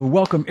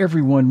Welcome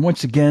everyone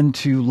once again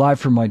to Live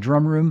from My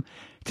Drum Room.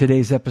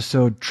 Today's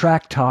episode,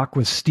 Track Talk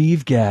with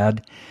Steve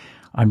Gadd.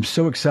 I'm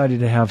so excited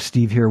to have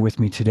Steve here with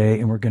me today,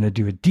 and we're going to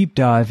do a deep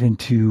dive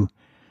into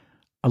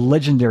a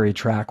legendary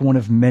track, one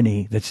of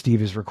many that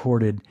Steve has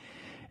recorded.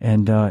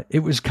 And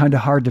it was kind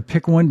of hard to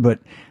pick one, but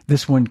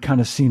this one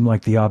kind of seemed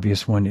like the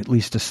obvious one, at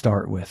least to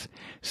start with.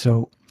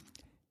 So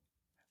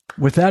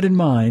with that in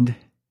mind,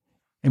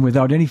 and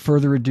without any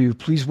further ado,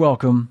 please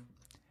welcome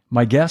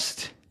my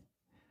guest,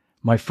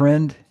 my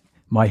friend,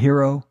 my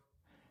hero,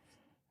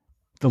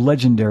 the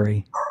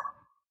legendary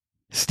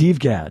Steve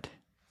Gadd.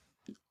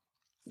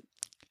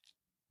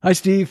 Hi,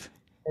 Steve.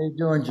 How you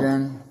doing,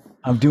 Jen?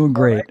 I'm doing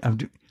great.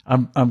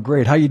 I'm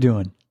great. How you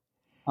doing?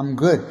 I'm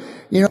good.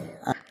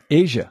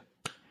 Asia,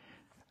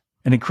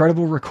 an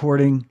incredible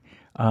recording.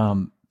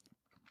 And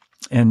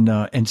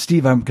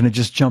Steve, I'm going to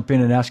just jump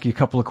in and ask you a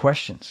couple of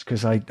questions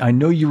because I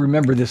know you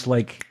remember this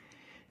like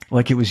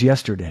it was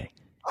yesterday.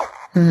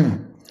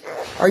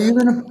 Are you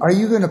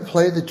gonna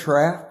play the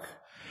track?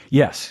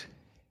 Yes.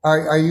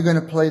 Are you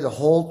gonna play the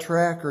whole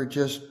track or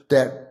just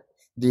the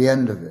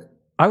end of it?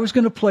 I was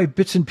going to play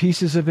bits and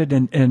pieces of it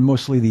and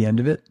mostly the end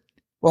of it.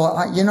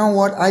 Well, you know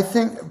what? I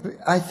think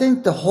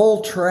the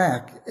whole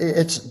track.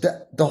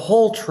 The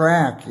whole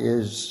track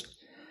is,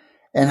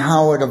 and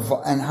how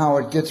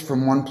it gets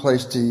from one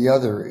place to the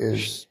other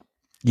is.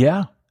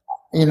 Yeah.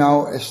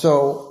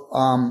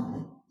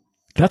 So.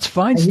 That's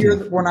fine,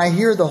 Steve. When I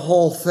hear the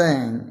whole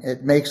thing,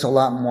 it makes a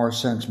lot more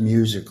sense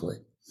musically.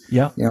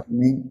 Yeah. You know what I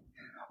mean?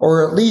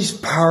 Or at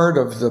least part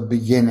of the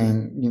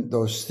beginning,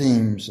 those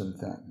themes and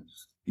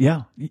things.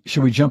 Yeah.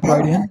 Should we jump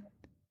right in?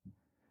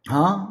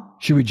 Huh?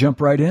 Should we jump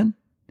right in?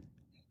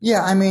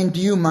 Yeah. I mean, do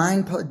you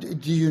mind?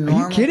 Do you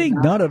normally? Are you kidding?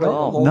 Not at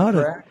all.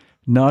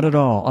 Not at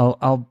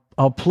all.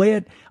 I'll play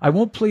it. I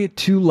won't play it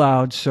too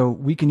loud so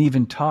we can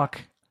even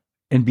talk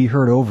and be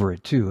heard over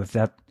it too, if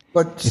that.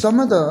 But some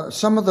of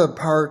the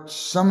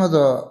parts, when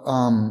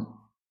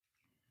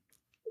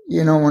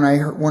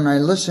I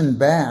listen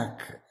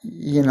back,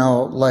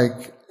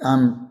 like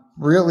I'm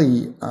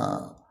really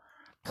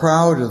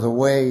proud of the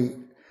way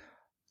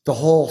the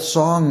whole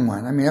song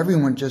went. I mean,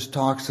 everyone just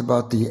talks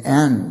about the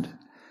end.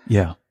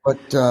 Yeah.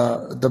 But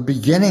the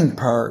beginning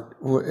part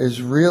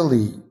is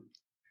really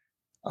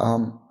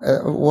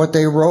what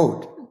they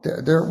wrote.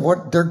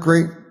 They're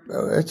great.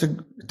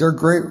 They're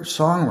great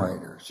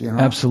songwriters.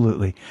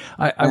 Absolutely.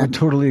 I would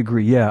totally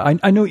agree. Yeah.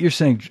 I know what you're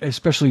saying,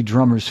 especially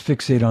drummers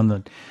fixate on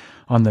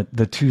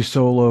the two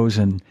solos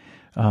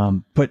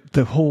but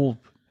the whole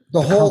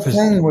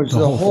thing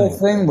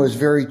was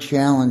very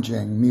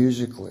challenging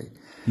musically.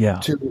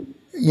 Yeah.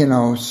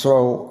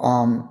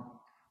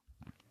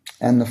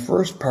 And the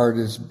first part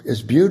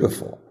is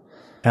beautiful.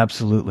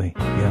 Absolutely.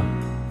 Yeah.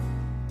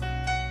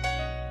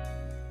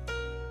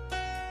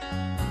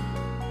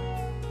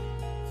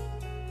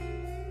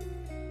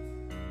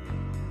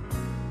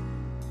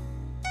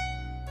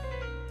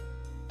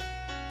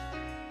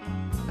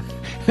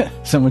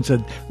 Someone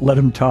said, let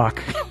him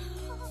talk. Up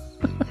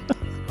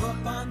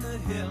on the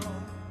hill,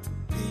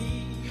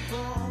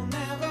 people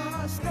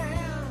never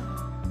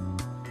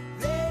stand.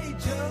 They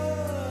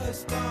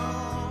just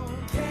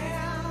don't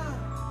care.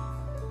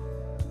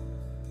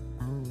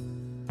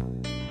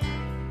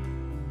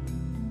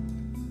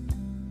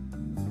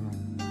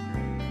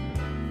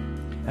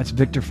 That's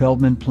Victor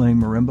Feldman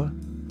playing marimba.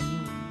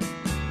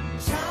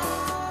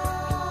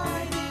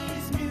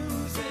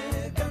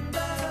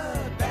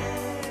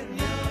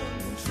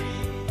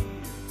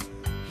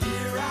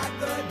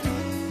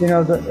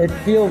 It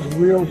feels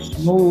real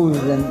smooth,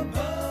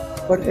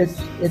 but it's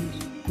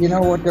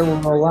there were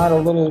a lot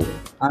of little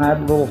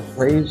odd little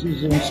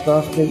phrases and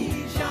stuff that.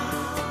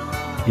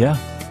 Yeah.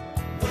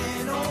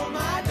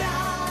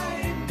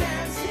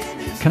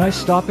 Can I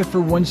stop it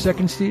for 1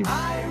 second, Steve?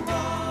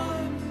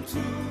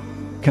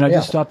 Can I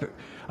just stop it?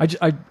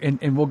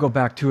 And we'll go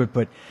back to it,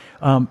 but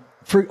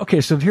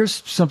so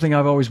here's something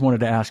I've always wanted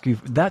to ask you.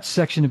 That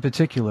section in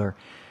particular,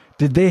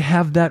 did they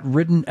have that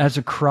written as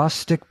a cross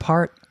stick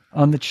part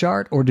on the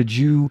chart, or did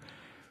you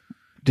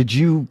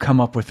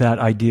come up with that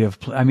idea of?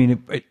 I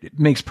mean, it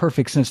makes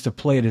perfect sense to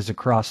play it as a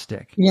cross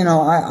stick. I'm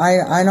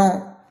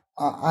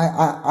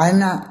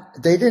not.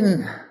 They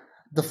didn't.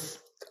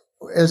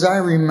 As I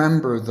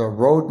remember, the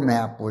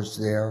roadmap was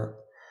there.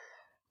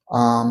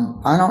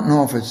 I don't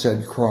know if it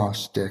said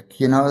cross stick.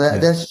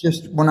 That's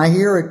just when I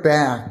hear it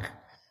back.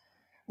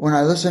 When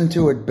I listen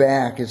to it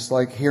back, it's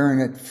like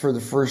hearing it for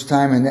the first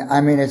time, and I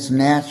mean, it's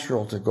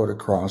natural to go to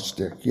cross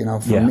stick.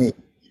 For me.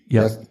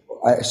 Yeah.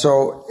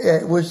 So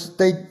it was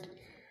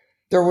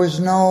there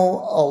wasn't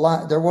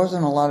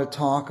a lot of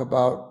talk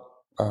about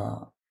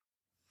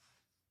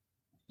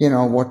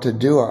what to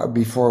do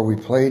before we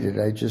played it.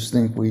 I just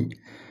think we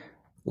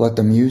let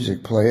the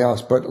music play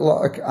us. But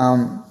look,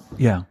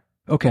 yeah,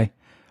 okay,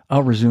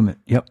 I'll resume it.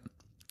 Yep,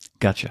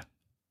 gotcha.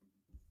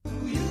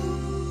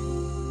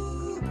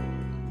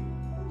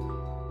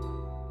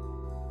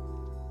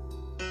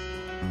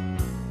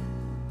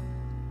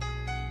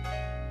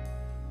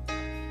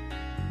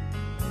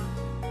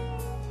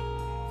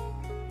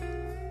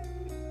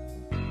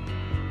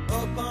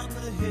 Up on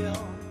the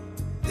hill,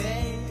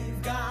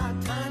 they've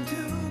got time to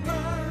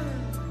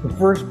burn. The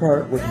first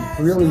part was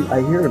really,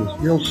 I hear it was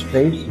real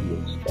spacey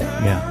and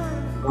stuff. Yeah.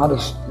 A lot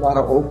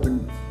of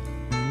open.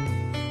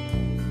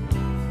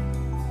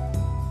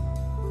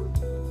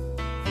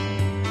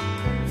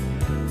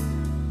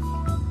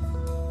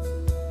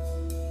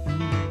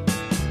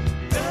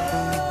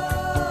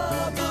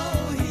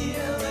 Double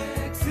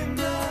helix in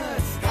the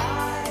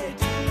sky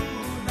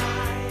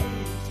tonight.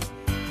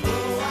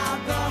 Blow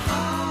out the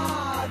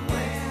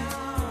hardware.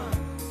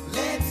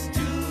 Let's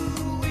do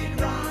it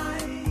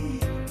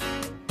right.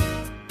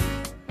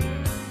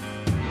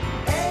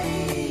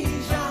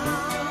 Asia,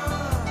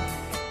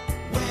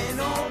 when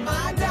all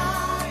my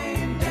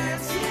dime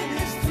dancing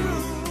is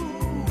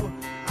through,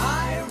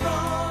 I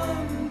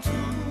run to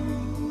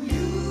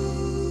you.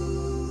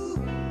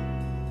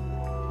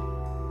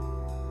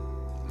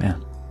 Man.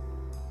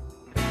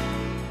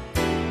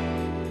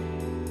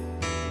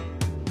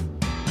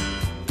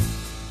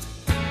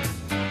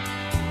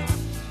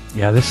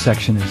 Yeah, this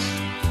section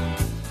is.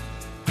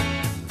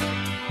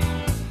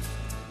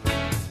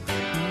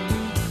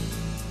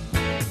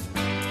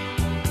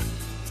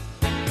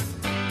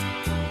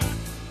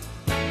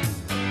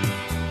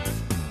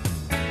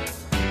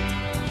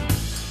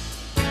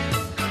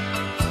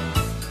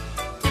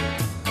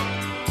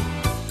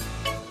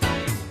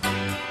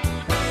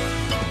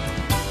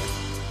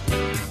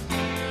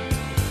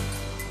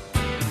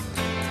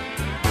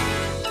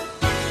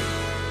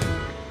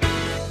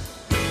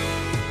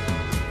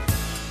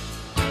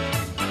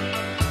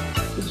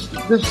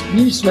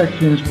 These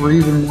sections were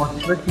even more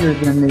trickier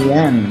than the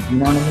end. You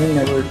know what I mean?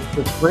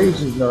 The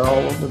phrases are all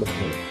over the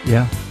place.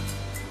 Yeah.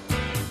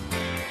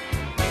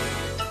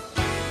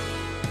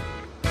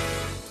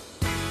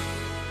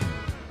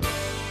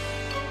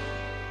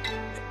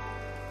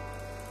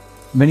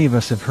 Many of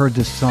us have heard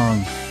this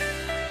song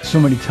so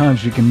many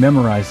times we can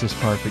memorize this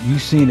part, but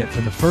you've seen it for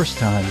the first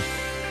time.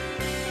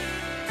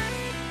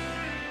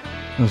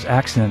 Those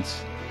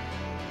accents.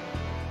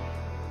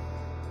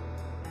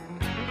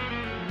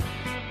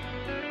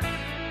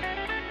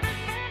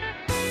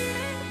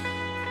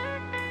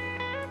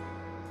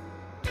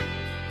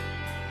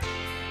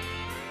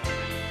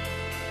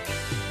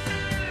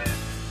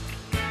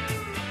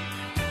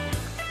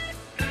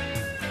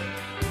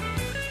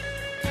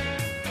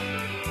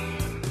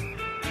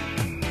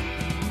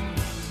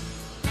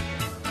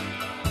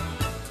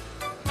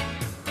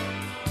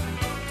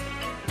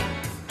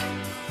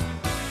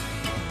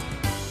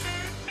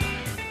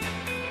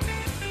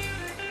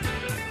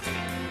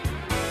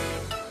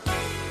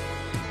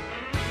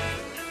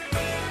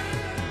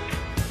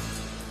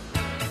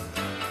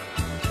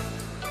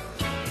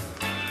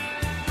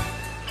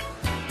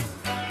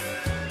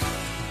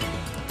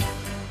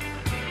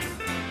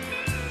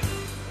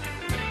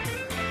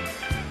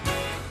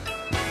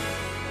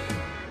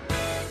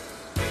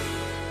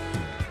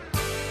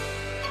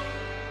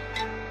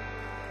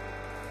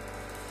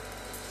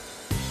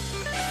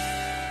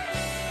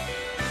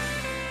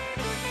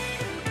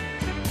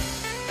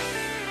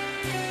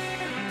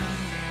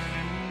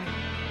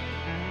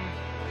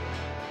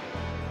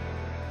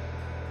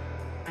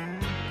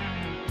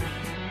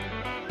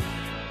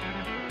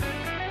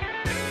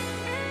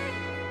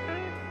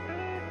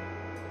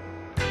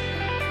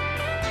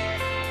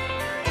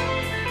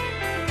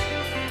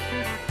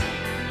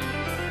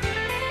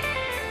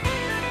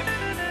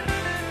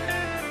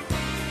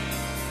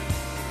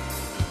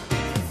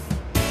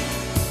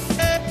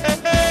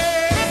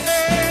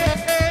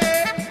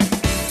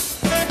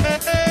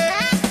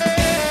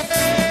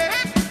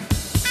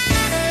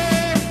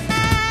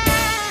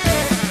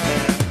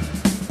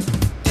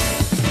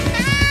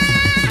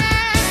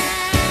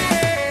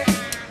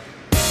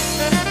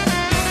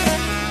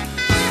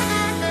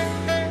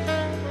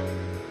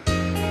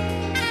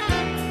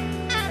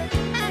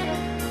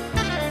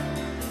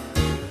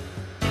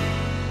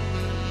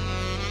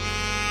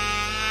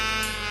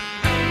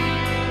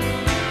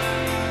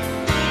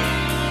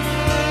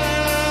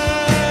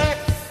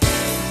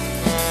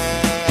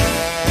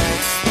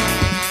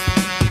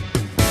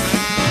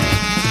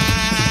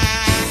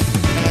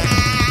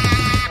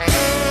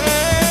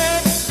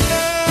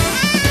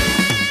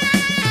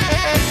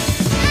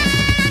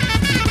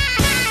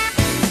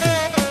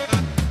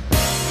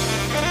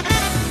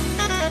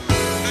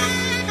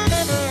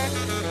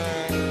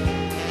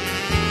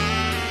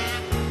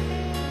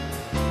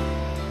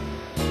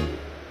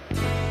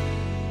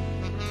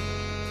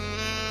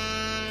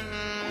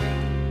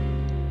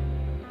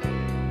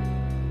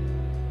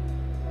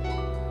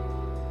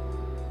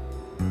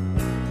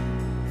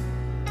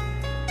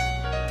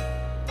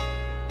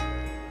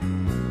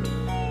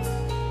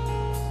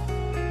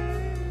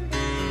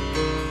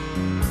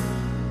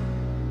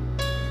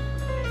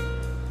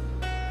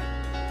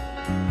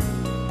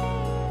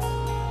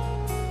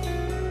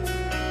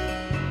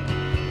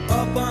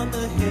 Up on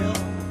the hill,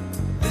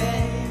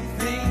 they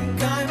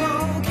think I'm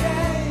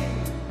okay,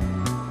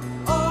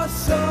 or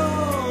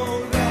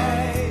so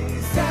they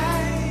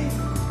say.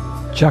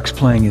 Chuck's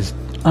playing is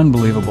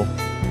unbelievable.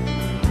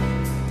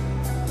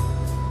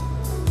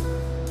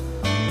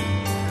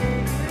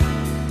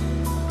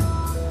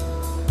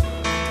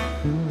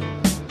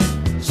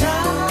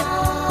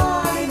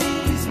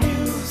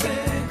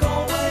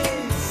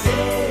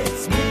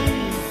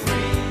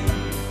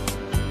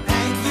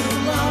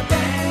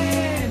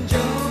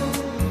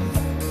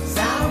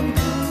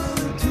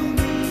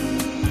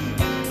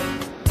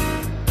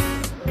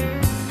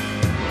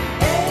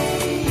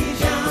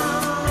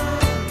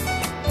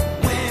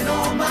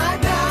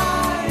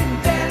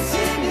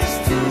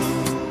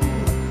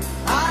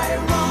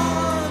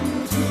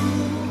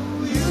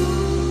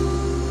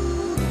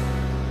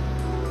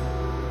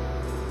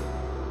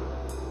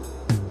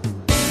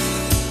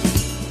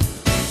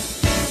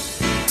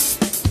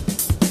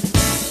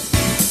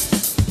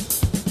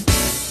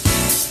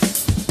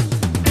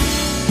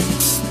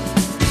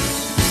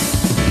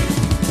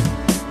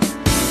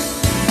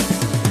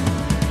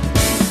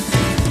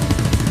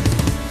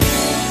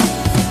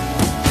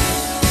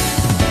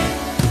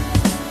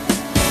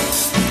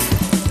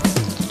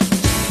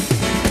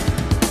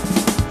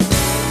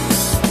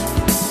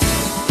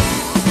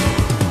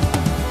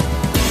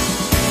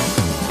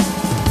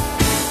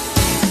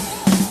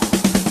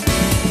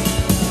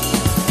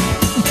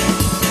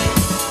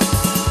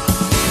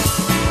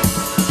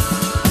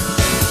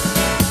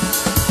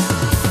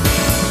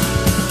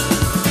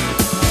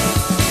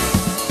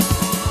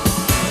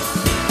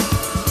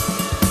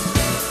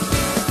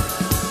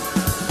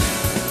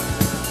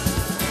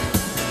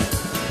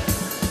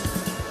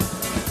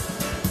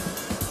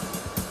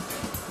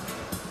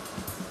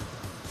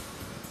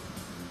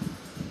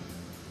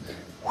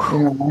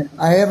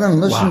 I haven't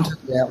listened Wow. to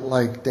that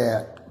like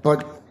that,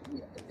 but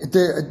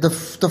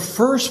the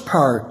first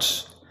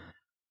parts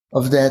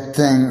of that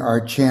thing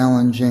are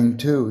challenging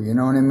too. You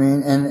know what I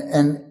mean?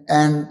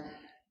 And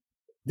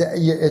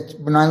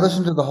when I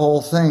listen to the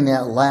whole thing,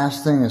 that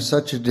last thing is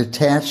such a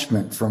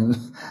detachment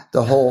from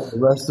the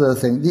rest of the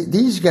thing.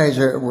 These guys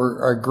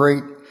are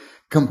great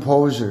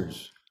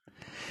composers.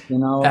 You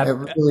know, it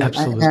really,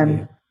 Absolutely.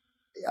 and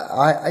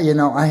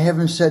I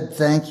haven't said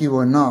thank you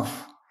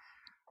enough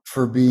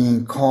for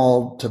being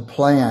called to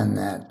play on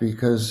that,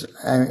 because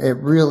it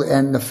really,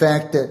 and the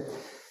fact that,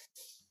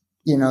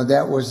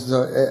 that was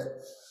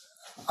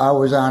I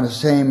was on the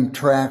same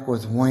track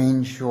with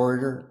Wayne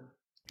Shorter.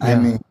 I Yeah.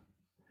 mean,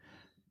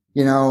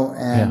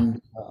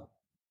 and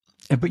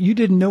But you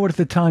didn't know it at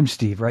the time,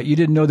 Steve, right? You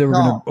didn't know they were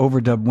going no, to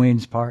overdub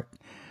Wayne's part.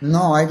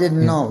 no, I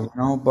didn't Yeah.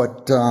 know,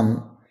 but, uh,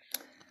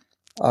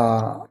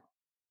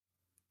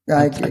 I,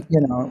 I,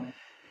 I,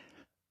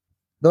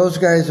 those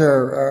guys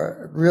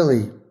are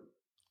really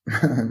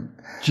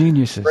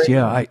geniuses. great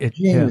Yeah. Yeah.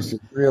 geniuses,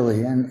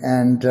 really.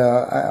 And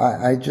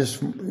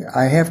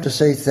I have to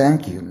say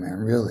thank you, man,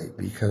 really,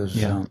 because,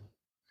 Yeah.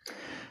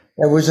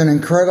 it was an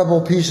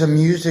incredible piece of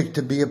music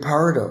to be a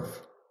part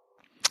of.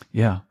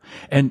 Yeah.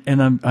 And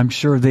I'm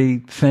sure they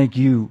thank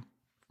you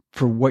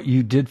for what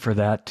you did for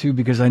that too,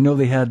 because I know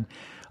they had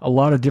a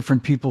lot of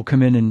different people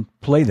come in and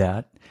play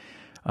that,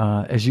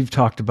 as you've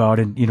talked about,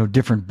 in,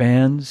 different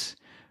bands.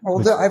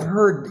 Well, I've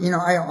heard,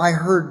 I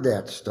heard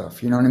that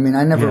stuff, you know what I mean?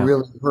 I never Yeah.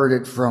 really heard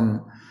it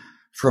from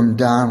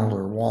Donald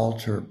or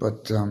Walter,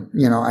 but,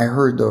 I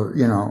heard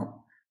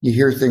you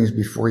hear things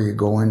before you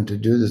go in to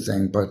do the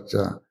thing, but,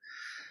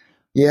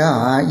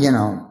 yeah,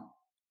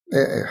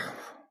 eh,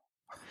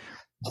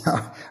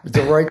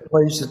 the right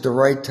place at the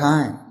right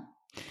time.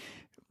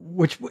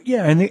 Which,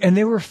 yeah, and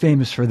they were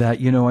famous for that.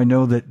 I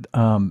know that,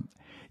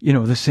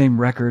 the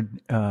same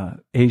record,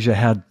 Asia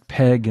had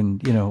Peg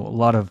and, a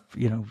lot of,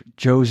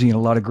 Josie and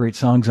a lot of great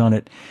songs on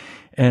it.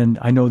 And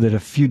I know that a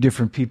few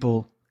different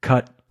people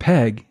cut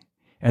Peg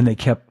and they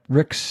kept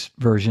Rick's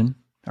version,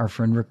 our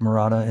friend Rick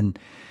Murata, and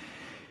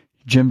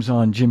Jim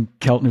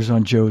Keltner's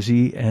on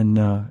Josie, and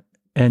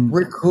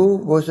Rick, who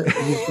was it?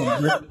 You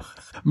said Rick?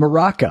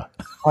 Maraca.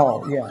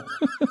 Oh, yeah.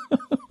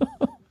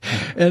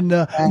 And,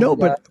 And, no,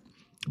 but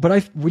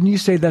when you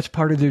say that's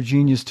part of their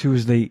genius too,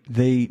 is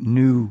they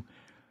knew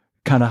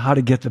kind of how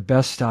to get the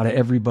best out of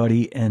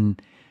everybody.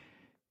 And,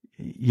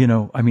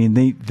 I mean,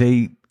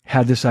 they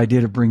had this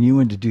idea to bring you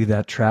in to do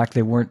that track.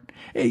 They weren't,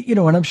 and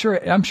I'm sure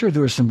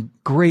there were some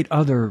great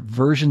other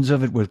versions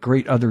of it with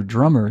other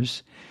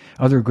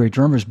great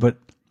drummers, but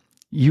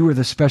you were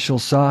the special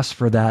sauce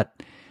for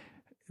that,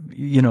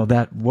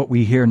 that what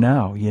we hear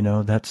now,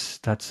 that's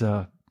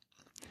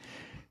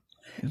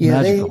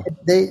yeah, magical.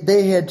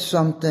 they had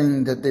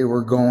something that they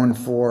were going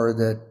for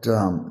that,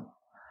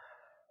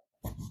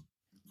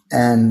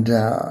 and,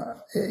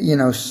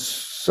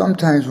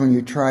 sometimes when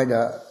you try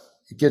to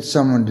get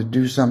someone to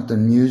do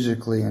something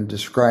musically and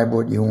describe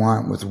what you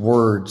want with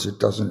words, it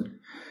doesn't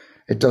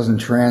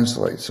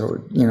translate.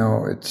 So,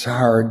 it's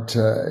hard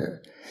to,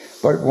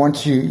 but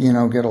once you,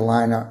 get a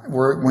line up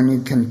where, when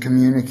you can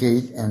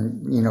communicate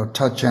and,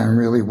 touch on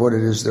really what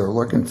it is they're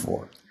looking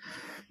for,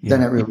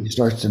 then it really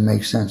starts to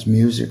make sense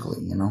musically,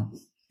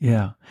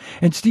 Yeah.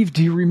 And Steve,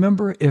 do you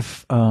remember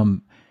if,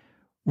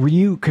 were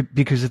you,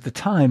 because at the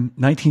time,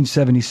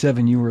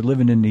 1977, you were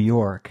living in New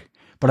York,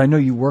 but I know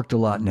you worked a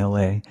lot in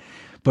LA,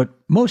 but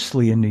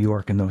mostly in New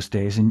York in those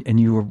days, and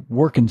you were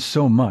working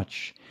so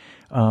much.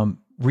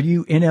 Were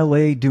you in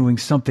LA doing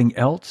something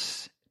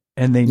else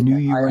and they knew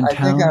you were in I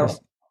think town?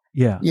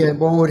 Yeah. yeah,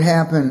 what would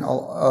happen,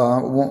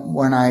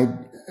 when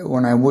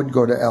I would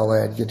go to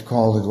LA, I'd get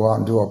called to go out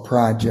and do a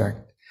project,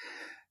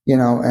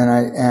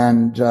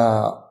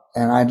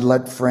 and I'd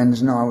let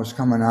friends know I was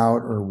coming out,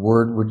 or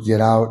word would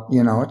get out.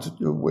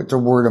 It's a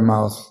word of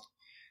mouth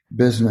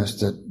business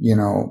that,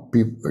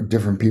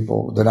 different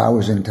people that I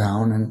was in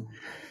town.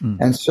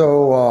 And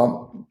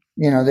so,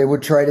 they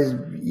would try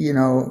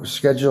to,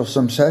 schedule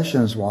some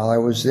sessions while I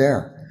was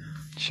there.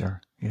 Sure.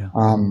 Yeah.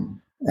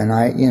 And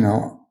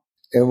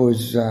it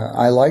was,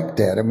 I liked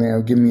that. I mean, it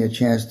would give me a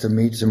chance to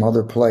meet some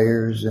other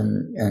players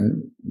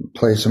and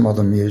play some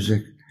other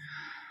music.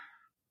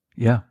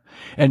 Yeah.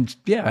 And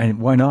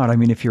why not? I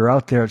mean, if you're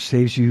out there, it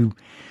saves you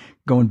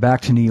going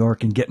back to New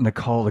York and getting a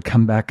call to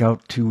come back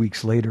out 2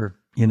 weeks later,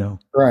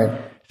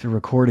 Right. to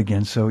record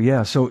again. So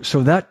yeah, so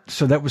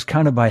that was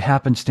kind of by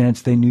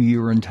happenstance. They knew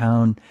you were in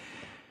town.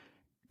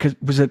 Cause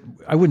was it,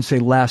 I wouldn't say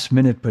last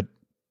minute, but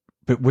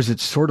was it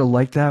sort of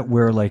like that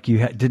where like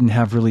you didn't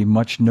have really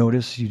much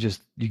notice? You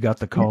got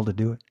the call to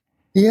do it.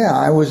 Yeah,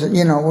 I was, it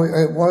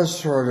was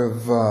sort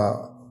of,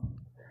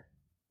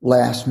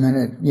 last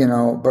minute,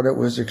 but it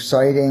was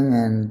exciting,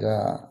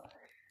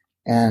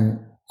 and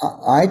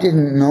I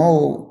didn't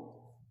know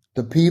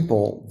the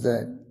people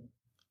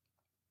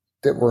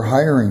that were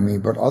hiring me,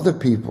 but other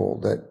people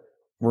that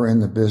were in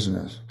the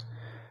business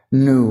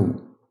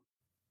knew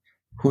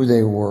who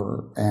they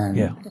were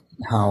and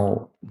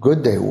how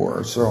good they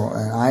were. So,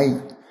 and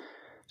I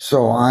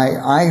So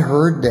I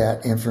heard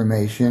that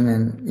information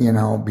and, you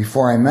know,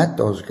 before I met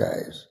those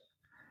guys.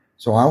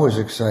 So I was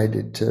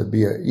excited to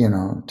be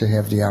to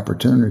have the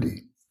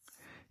opportunity.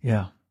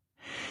 Yeah.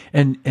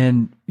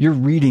 And your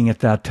reading at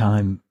that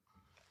time,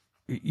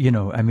 you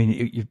know, I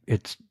mean,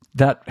 it's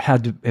that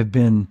had to have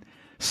been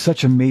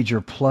such a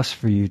major plus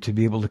for you to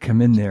be able to come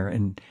in there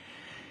and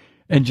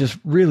just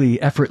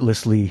really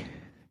effortlessly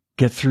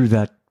get through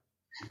that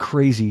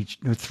crazy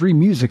 3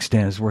 music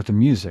stands worth of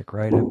music,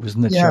 right? It was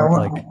in the chart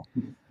well, like,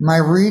 my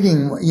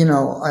reading, you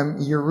know,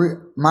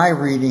 my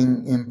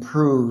reading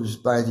improves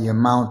by the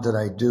amount that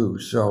I do.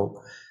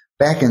 So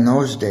back in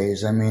those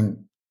days, I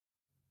mean,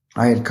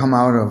 I had come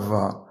out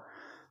of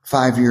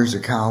 5 years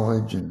of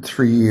college and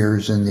 3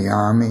 years in the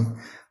Army,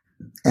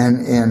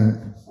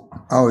 and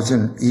I was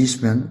in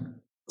Eastman,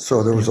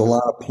 so there was a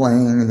lot of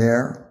playing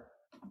there,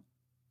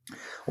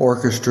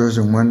 orchestras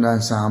and wind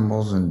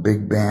ensembles and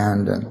big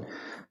band, and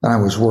then I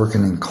was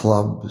working in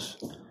clubs,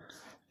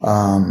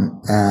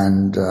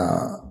 and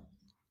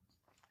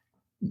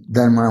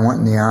then when I went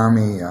in the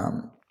Army,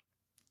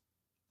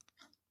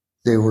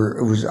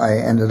 I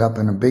ended up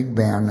in a big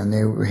band, and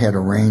they had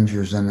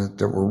arrangers in it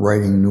that were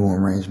writing new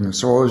arrangements.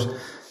 So I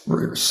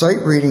was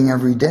sight reading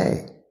every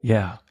day.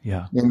 yeah,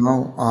 yeah. You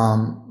know,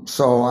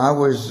 so I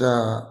was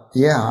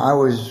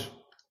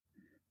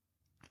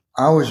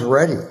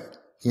ready.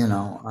 You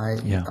know,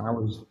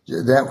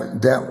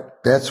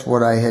 that's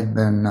what I had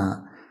been.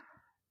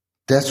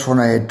 That's what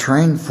I had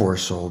trained for,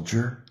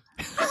 soldier.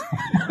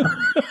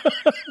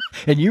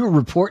 And you were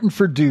reporting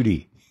for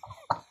duty.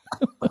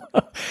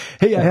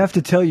 Hey, I have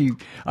to tell you,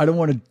 I don't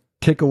want to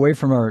take away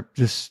from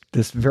this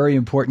very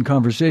important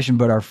conversation,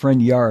 but our friend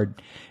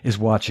Yard is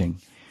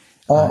watching.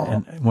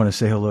 And I want to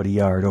say hello to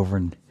Yard over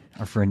in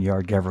our friend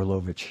Yard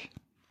Gavrilovich.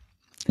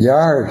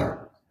 Yard.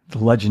 The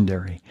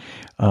legendary,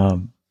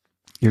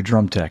 your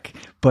drum tech.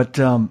 But,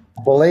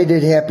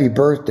 belated happy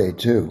birthday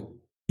too.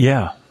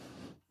 yeah,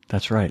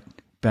 that's right.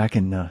 Back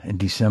in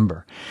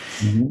December.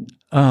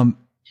 Mm-hmm.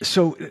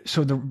 So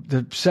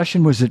the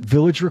session was at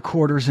Village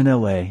Recorders in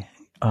LA.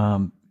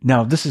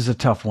 Now this is a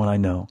tough one, I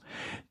know.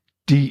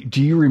 Do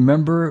you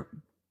remember,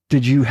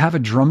 did you have a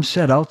drum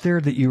set out there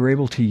that you were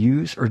able to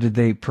use, or did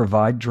they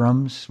provide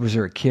drums? Was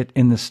there a kit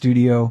in the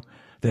studio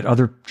that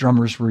other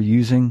drummers were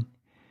using?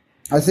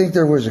 I think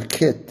there was a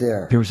kit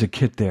there. There was a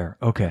kit there.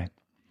 Okay.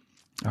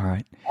 All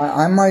right.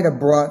 I might have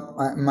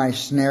brought my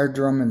snare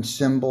drum and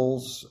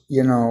cymbals,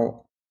 you know.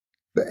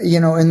 You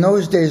know, in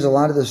those days, a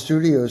lot of the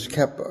studios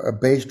kept a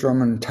bass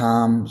drum and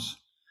toms,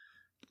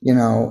 you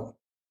know,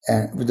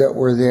 and that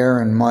were there,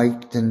 and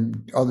mic'd,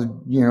 and other,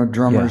 you know,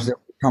 drummers that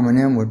were coming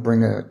in would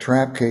bring a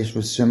trap case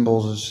with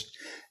cymbals,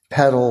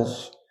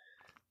 pedals,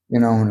 you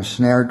know, and a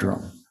snare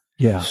drum.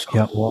 Yeah. So,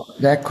 yeah.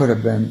 that could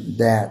have been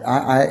that.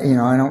 I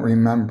don't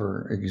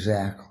remember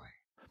exactly.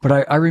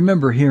 But I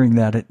remember hearing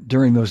that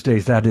during those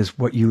days, that is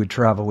what you would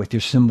travel with: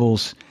 your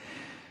cymbals,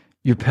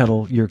 your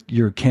pedal,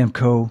 your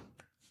Camco,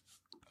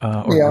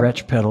 or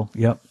Gretsch pedal.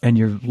 Yep. And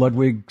your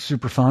Ludwig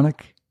Superphonic.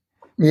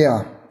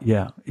 Yeah.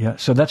 Yeah. Yeah.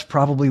 So that's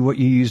probably what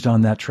you used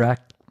on that track.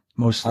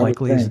 Most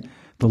likely is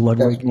the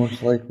Ludwig. That's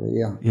most likely.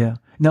 Yeah. Yeah.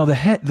 Now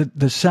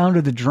the sound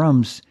of the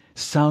drums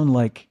sound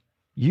like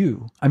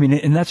you. I mean,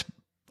 and that's,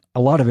 a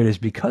lot of it is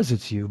because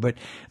it's you, but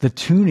the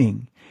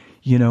tuning,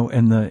 you know,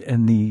 and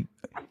the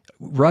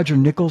Roger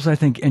Nichols, I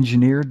think,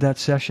 engineered that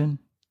session.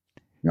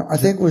 No, I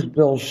think it was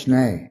Bill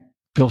Schnee.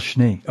 Bill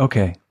Schnee.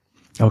 Okay.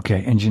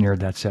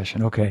 Engineered that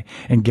session. Okay.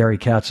 And Gary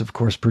Katz, of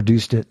course,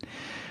 produced it.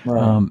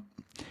 Right.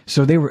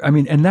 So they were, I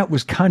mean, and that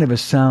was kind of a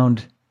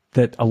sound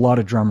that a lot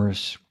of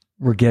drummers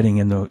were getting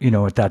in the, you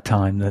know, at that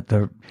time, that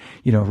the,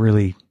 you know,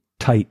 really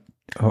tight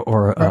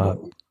what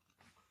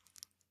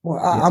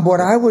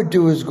I would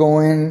do is go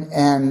in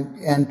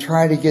and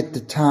try to get the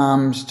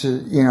toms to,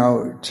 you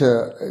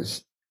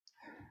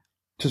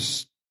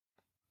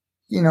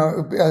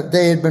know,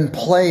 they had been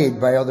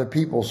played by other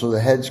people, so the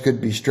heads could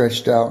be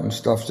stretched out and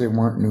stuff. They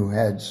weren't new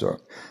heads. So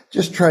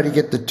just try to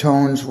get the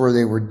tones where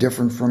they were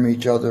different from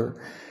each other,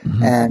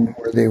 mm-hmm. and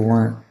where they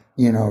weren't,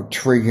 you know,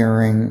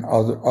 triggering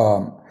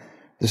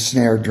the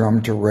snare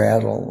drum to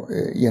rattle,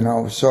 you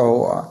know.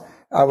 So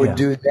I would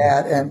do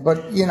that.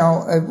 But, you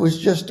know, it was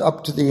just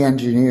up to the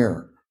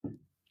engineer.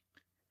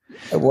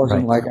 It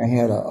wasn't like I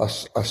had a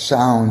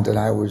sound that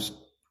I was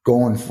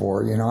going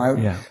for, you know.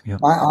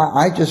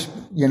 I just,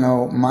 you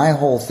know, my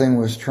whole thing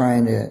was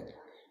trying to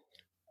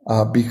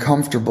be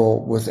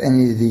comfortable with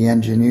any of the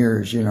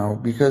engineers, you know,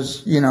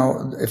 because, you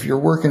know, if you're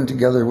working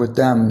together with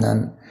them,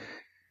 then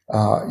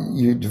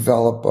you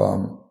develop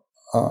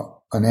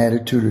an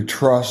attitude of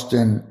trust,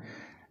 and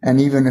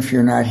even if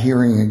you're not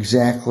hearing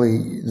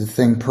exactly the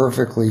thing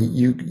perfectly,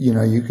 you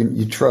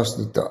trust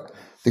that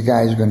the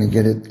guy's going to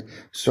get it.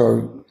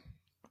 So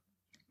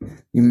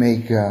you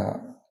make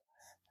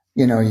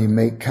you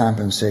make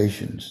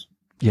compensations.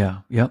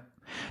 Yeah. Yep.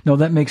 No,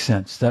 that makes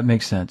sense. The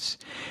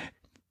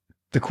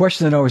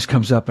question that always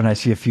comes up, and I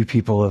see a few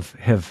people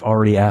have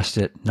already asked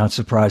it, not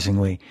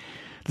surprisingly,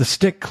 the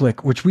stick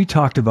click, which we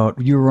talked about.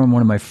 You were on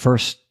one of my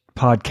first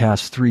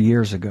podcasts 3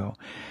 years ago.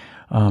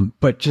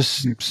 But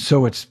just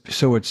so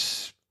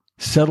it's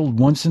settled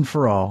once and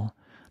for all,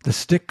 the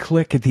stick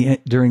click at the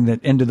end, during the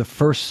end of the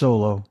first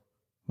solo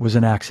was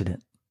an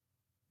accident.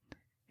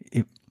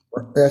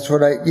 That's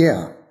what it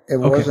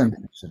was an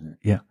accident.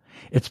 Yeah.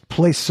 It's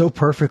placed so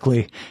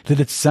perfectly that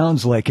it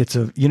sounds like it's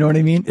you know what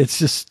I mean? It's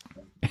just,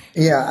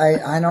 Yeah,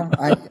 I don't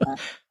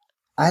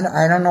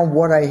know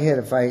what I hit,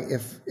 if I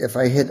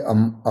hit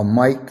a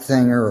mic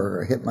thing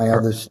or hit my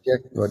other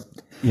stick, but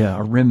yeah,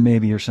 a rim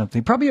maybe or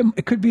something. Probably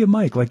it could be a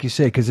mic, like you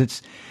say, because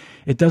it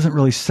doesn't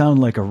really sound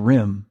like a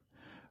rim.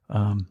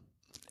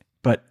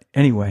 But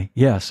anyway,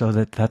 yeah. So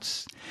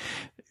that's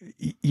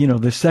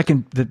the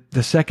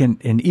second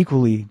and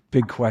equally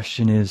big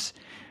question is,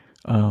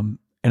 and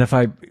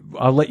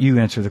I'll let you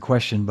answer the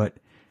question, but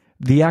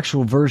the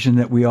actual version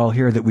that we all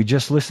hear that we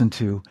just listened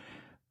to,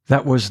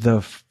 that was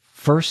the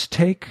first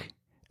take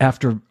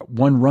after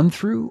one run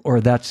through,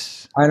 or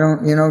that's John, I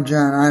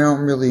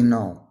don't really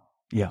know.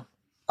 yeah.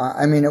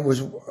 I mean,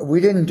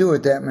 we didn't do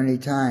it that many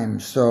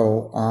times,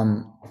 so,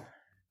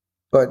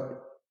 but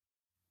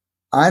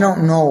I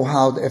don't know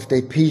if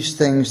they piece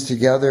things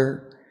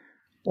together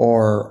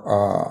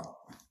or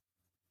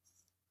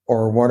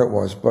what it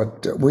was,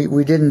 but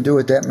we didn't do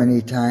it that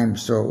many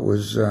times, so it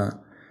was,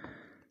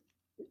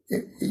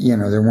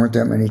 there weren't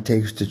that many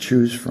takes to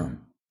choose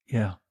from.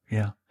 Yeah.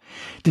 Yeah.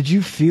 Did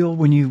you feel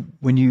when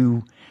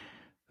you,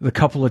 the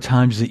couple of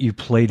times that you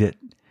played it,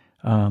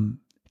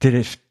 did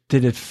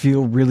it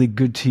feel really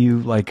good to you,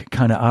 like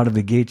kind of out of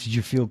the gates? Did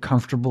you feel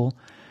comfortable?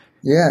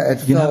 Yeah,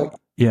 it felt.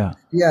 Yeah.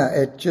 Yeah,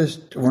 it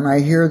just, when I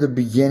hear the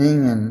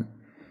beginning, and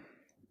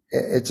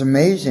it's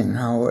amazing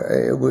how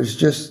it was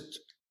just,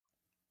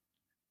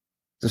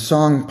 the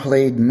song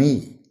played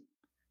me.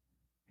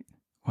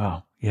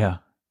 Wow. Yeah.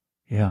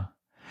 Yeah.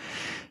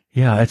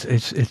 Yeah.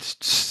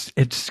 It's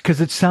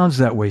because it sounds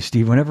that way,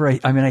 Steve. Whenever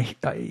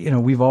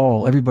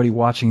everybody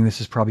watching this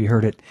has probably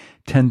heard it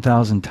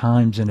 10,000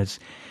 times, and it's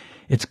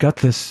got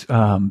this,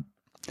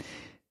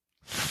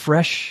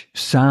 fresh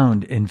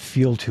sound and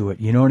feel to it.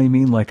 You know what I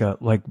mean? Like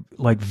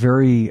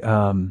very,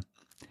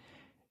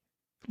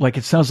 like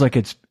it sounds like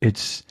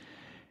it's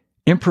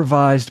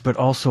improvised, but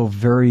also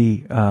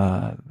very,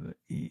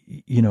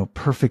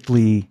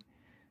 perfectly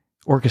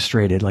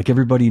orchestrated. Like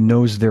everybody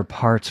knows their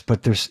parts,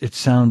 but it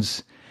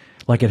sounds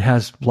like it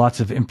has lots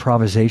of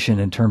improvisation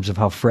in terms of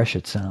how fresh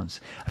it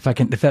sounds. If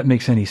that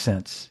makes any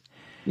sense.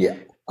 Yeah.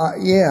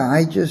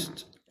 I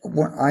just,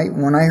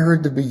 when I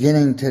heard the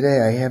beginning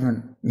today, I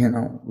haven't,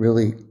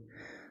 really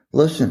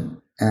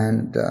listened,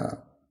 and,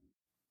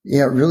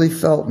 it really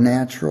felt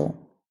natural.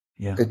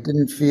 Yeah. It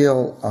didn't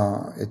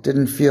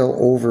feel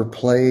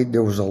overplayed.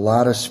 There was a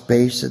lot of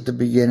space at the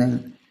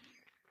beginning,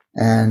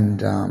 and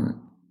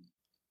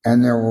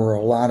there were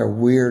a lot of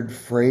weird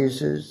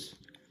phrases,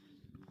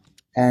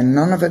 and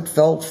none of it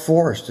felt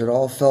forced. It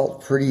all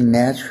felt pretty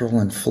natural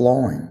and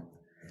flowing.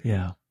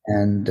 Yeah.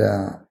 And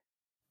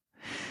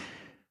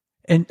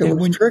it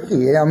was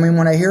tricky. I mean,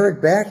 when I hear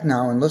it back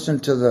now and listen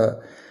to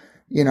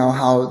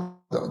how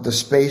the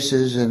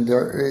spaces, and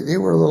they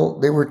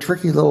were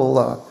tricky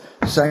little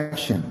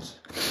sections.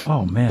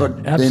 Oh man,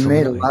 but absolutely. They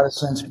made a lot of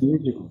sense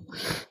musically.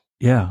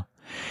 Yeah,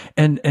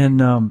 and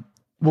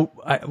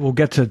we'll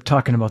get to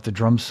talking about the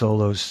drum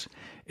solos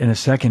in a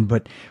second.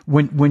 But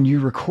when you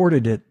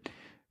recorded it,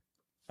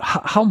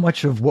 how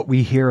much of what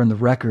we hear on the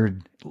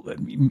record,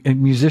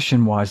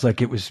 musician wise,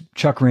 like it was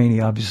Chuck Rainey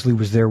obviously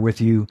was there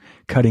with you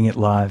cutting it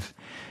live.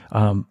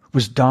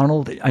 Was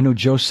Donald? I know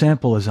Joe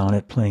Sample is on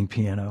it playing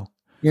piano.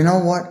 You know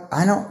what?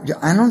 I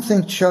don't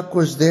think Chuck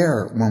was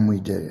there when we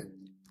did it.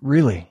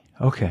 Really?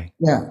 Okay.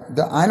 Yeah.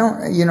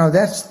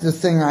 That's the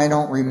thing I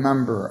don't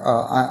remember.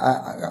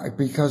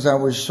 Because I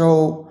was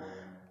so,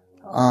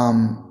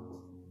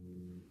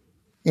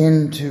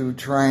 into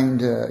trying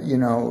to,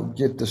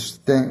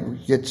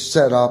 get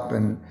set up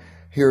and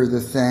hear the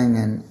thing.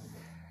 And,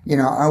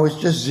 I was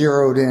just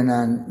zeroed in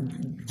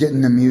on getting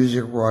the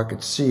music where I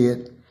could see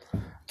it,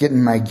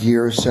 getting my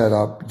gear set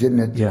up, getting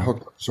it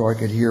hooked up so I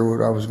could hear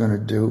what I was going to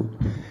do.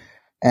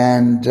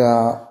 And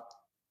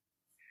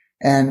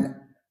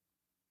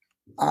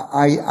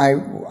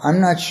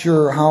I'm not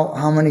sure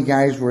how many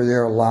guys were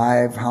there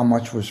live, how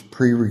much was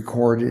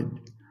pre-recorded.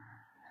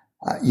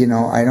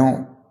 I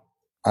don't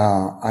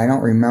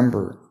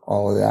remember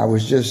all of that. I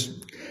was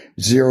just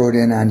zeroed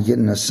in on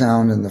getting the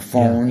sound in the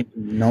phone,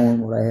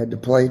 knowing what I had to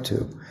play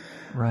to.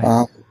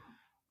 Right.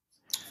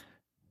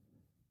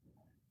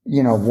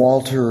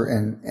 Walter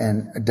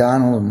and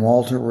Donald and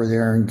Walter were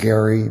there, and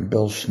Gary and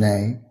Bill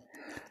Schnee.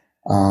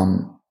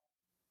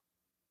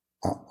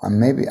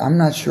 Maybe, I'm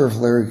not sure if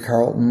Larry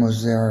Carlton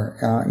was there.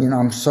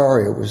 I'm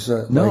sorry. It was,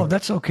 no,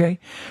 that's okay.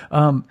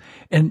 And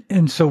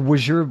so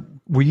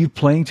were you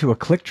playing to a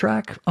click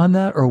track on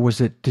that, or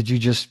did you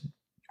just?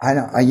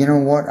 You know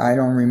what? I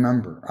don't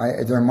remember.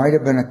 There might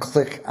have been a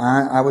click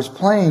on. I was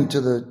playing to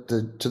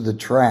the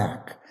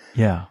track.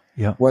 Yeah.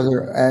 Yeah.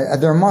 Whether,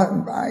 there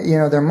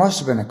must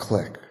have been a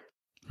click.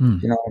 You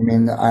know what I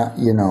mean?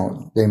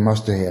 They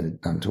must have had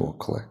it done to a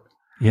click.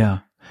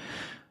 Yeah.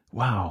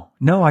 Wow.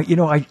 No,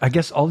 I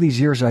guess all these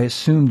years I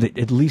assumed that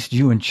at least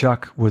you and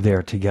Chuck were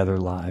there together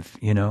live,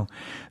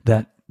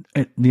 that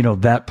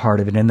part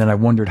of it. And then I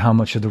wondered how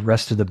much of the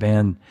rest of the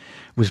band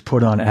was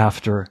put on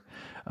after.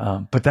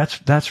 But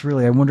that's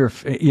really, I wonder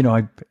if,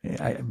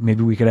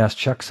 maybe we could ask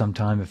Chuck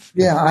sometime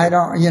Yeah, I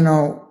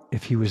don't,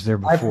 if he was there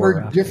before. I've heard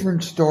or after.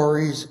 different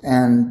stories,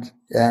 and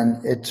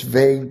it's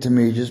vague to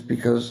me just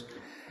because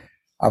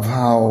of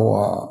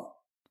how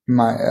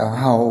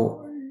how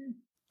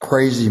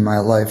crazy my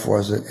life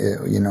was, at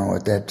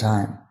that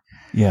time.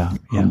 Yeah.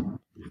 Yeah.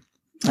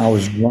 I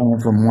was running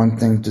from one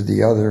thing to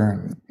the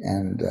other,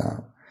 and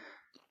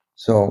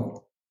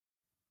so.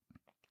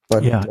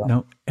 But Yeah,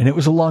 no, and it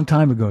was a long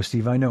time ago,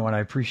 Steve. I know, and I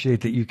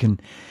appreciate that you can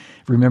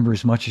remember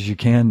as much as you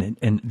can,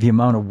 and the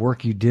amount of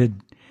work you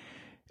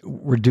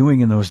were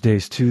doing in those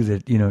days too.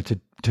 That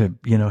to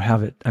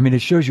have it. I mean,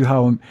 it shows you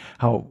how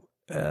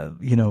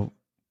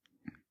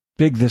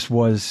big this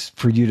was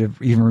for you to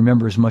even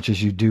remember as much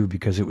as you do,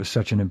 because it was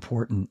such an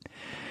important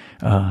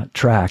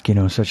track.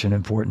 Such an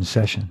important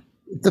session.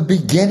 The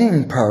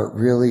beginning part,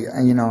 really,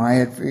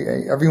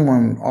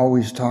 everyone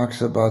always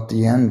talks about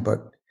the end, but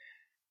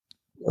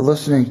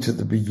listening to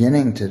the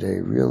beginning today,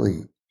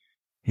 really,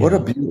 what a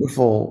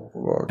beautiful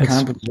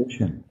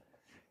composition.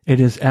 It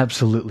is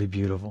absolutely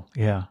beautiful.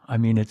 Yeah. I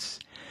mean, it's,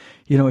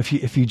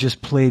 if you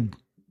just played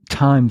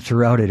time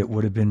throughout it, it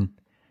would have been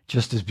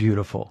just as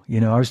beautiful.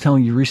 I was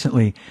telling you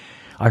recently,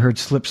 I heard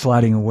Slip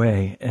Sliding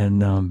Away,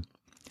 and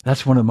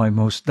that's one of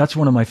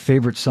my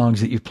favorite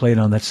songs that you've played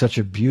on. That's such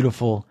a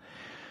beautiful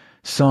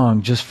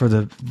song, just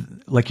for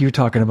like you're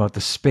talking about,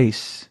 the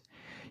space,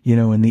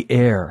 and the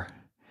air,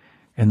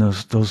 and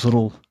those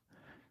little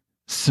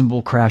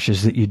cymbal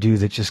crashes that you do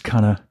that just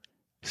kind of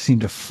seem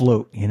to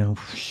float,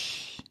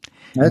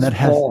 That's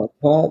Paul.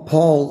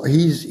 Paul,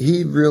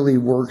 he really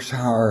works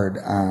hard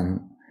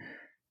on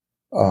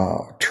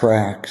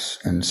tracks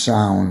and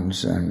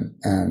sounds, and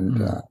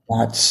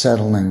not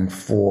settling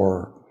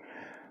for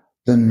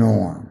the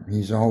norm.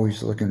 He's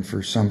always looking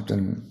for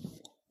something,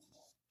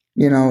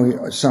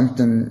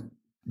 something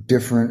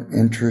different,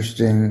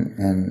 interesting,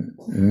 and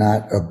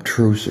not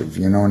obtrusive.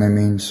 You know what I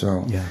mean?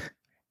 So yeah.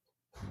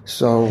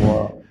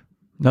 So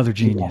another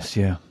genius.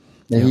 Yeah.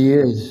 He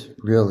is,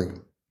 really.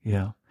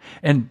 Yeah.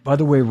 And by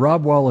the way,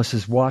 Rob Wallace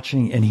is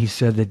watching, and he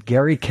said that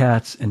Gary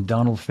Katz and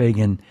Donald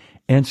Fagen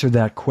answered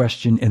that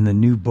question in the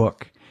new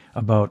book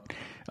about,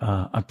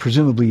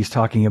 presumably he's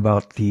talking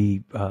about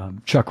the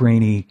Chuck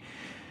Rainey,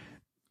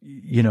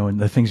 and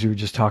the things we were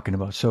just talking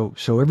about.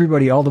 So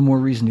everybody, all the more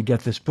reason to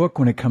get this book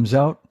when it comes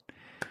out.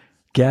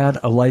 Gad,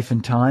 A Life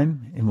in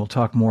Time, and we'll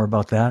talk more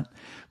about that.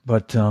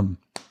 But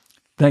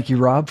thank you,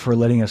 Rob, for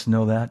letting us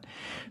know that.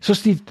 So,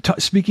 Steve,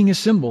 speaking of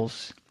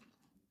cymbals,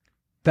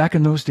 back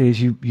in those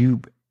days, you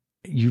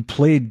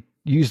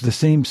used the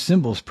same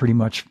cymbals pretty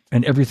much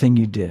in everything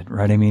you did,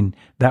 right? I mean,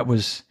 that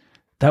was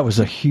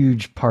a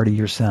huge part of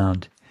your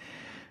sound,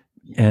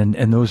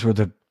 and those were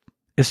the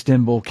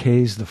Istanbul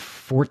Ks, the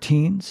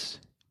 14s,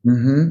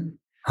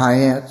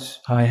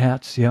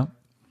 hi-hats, yeah,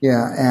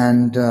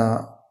 and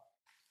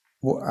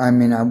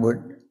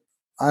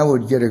I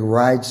would get a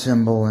ride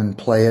cymbal and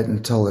play it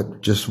until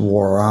it just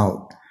wore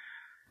out,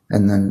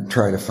 and then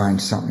try to find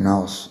something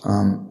else.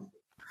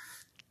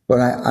 But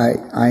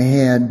I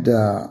had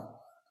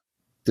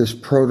this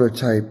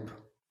prototype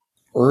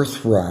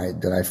Earth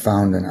ride that I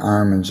found in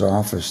Armin's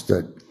office,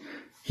 that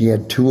he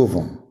had two of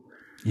them.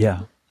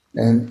 Yeah.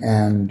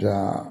 And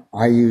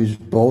I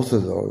used both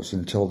of those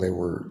until they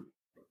were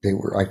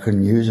I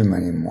couldn't use them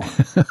anymore.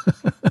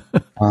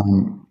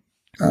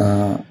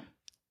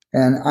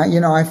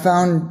 And I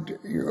found,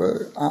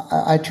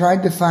 I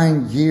tried to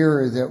find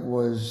gear that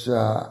was,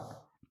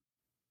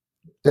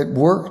 that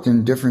worked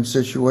in different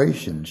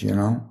situations,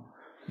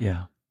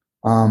 Yeah.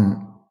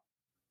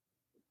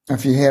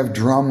 If you have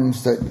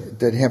drums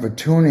that have a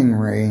tuning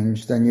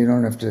range, then you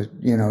don't have to,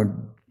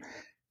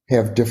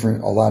 have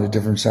a lot of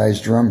different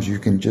sized drums. You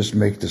can just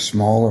make the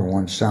smaller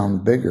ones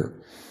sound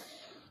bigger.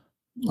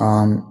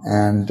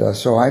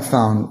 So I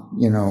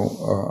found,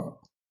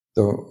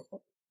 the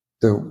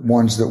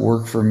ones that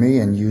worked for me,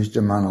 and used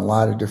them on a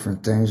lot of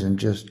different things, and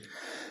just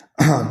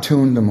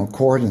tuned them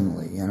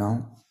accordingly,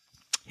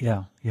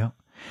 Yeah, yeah.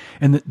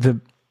 And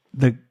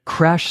the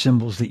crash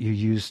cymbals that you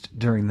used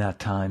during that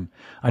time,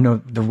 I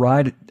know the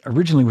ride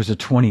originally was a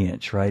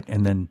 20-inch, right?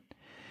 And then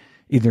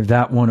either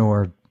that one,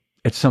 or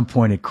at some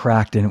point it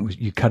cracked, and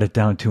you cut it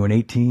down to an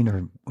 18,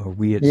 or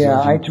we at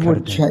I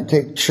would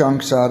take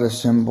chunks out of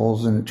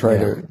cymbals and try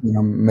to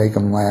make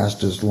them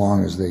last as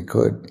long as they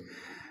could.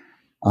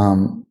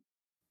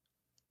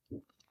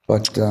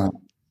 But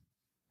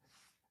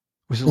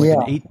was it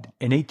like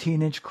an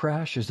 18-inch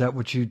crash? Is that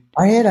what you?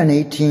 I had an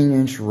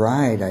 18-inch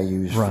ride I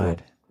used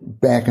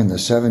back in the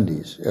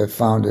 70s. I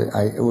found it.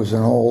 It was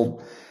an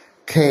old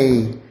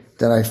K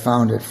that I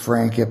found at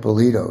Frank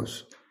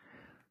Ippolito's,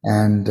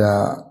 and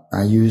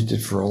I used it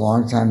for a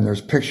long time.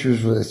 There's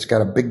pictures where it's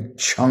got a big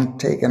chunk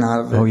taken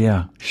out of it. Oh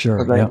yeah,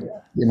 sure. Yeah.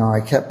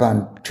 I kept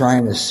on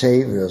trying to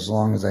save it as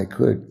long as I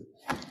could.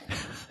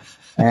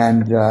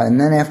 And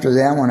then after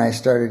that one, I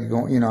started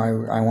going,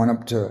 I went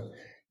up to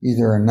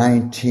either a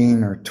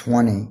 19 or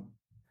 20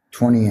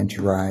 inch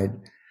ride,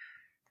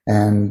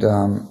 and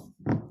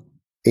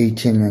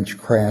 18-inch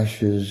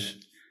crashes.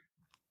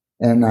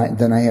 And I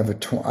have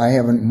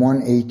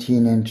one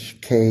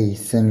 18-inch K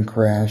thin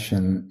crash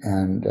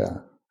and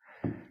a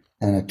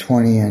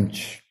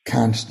 20-inch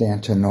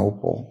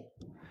Constantinople.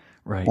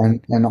 Right.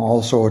 And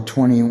also a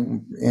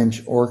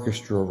 20-inch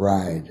orchestra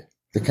ride,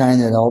 the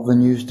kind that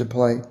Elvin used to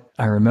play.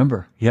 I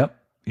remember. Yep.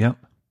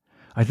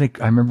 I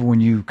remember when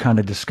you kind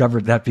of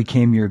discovered that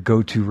became your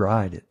go-to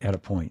ride at a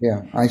point.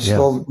 Yeah, I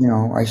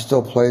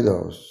still play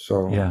those.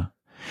 So yeah,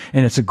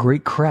 and it's a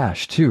great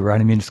crash too, right?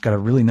 I mean, it's got a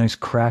really nice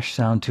crash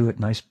sound to it,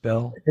 nice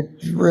bell.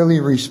 It really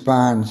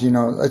responds.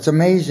 It's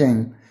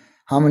amazing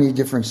how many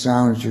different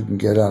sounds you can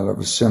get out of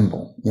a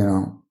cymbal.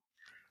 Yeah.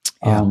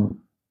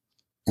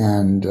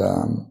 And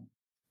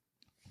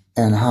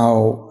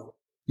how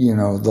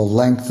the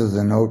length of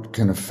the note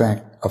can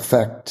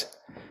affect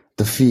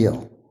the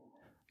feel.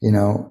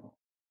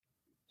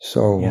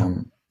 So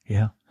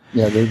yeah,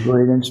 they're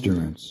great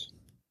instruments.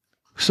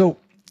 So,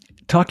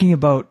 talking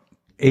about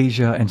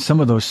Asia and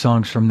some of those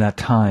songs from that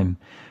time,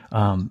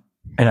 and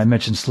I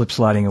mentioned "Slip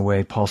Sliding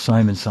Away," Paul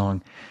Simon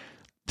song.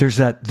 There's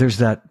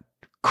that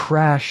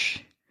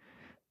crash,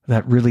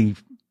 that really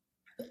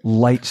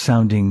light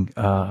sounding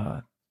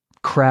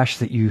crash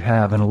that you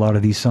have in a lot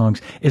of these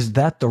songs. Is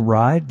that the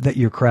ride that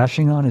you're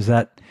crashing on? Is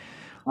that?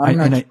 I'm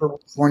not sure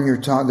when you're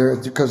talking there,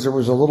 because there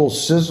was a little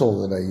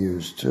sizzle that I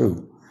used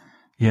too.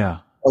 Yeah.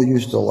 I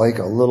used to like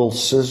a little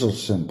sizzle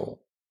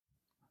cymbal.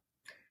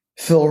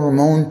 Phil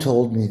Ramone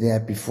told me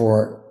that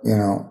before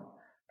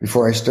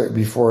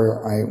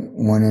I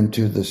went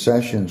into the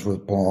sessions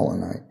with Paul,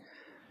 and I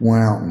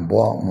went out and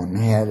bought one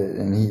and had it,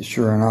 and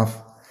sure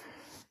enough,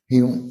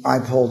 I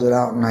pulled it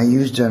out and I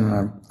used it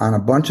on a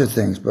bunch of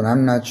things, but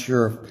I'm not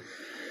sure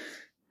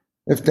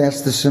if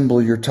that's the cymbal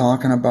you're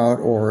talking about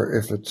or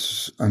if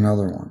it's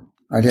another one.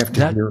 I'd have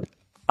to hear it.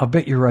 I'll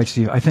bet you're right,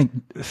 Steve. I think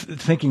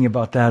thinking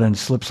about that and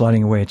Slip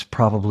Sliding Away, it's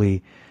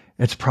probably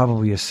a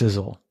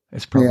sizzle.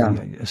 It's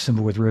probably a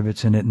cymbal with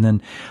rivets in it. And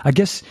then I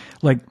guess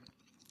like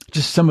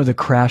just some of the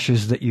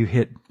crashes that you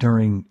hit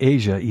during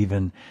Asia,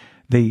 even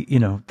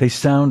they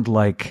sound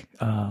like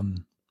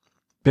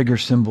bigger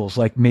cymbals,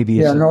 like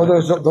maybe.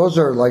 Those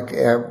are like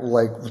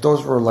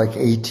those were like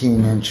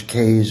 18-inch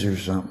Ks or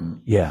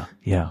something. Yeah.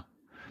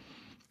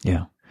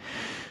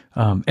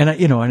 And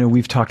I know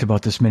we've talked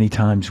about this many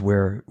times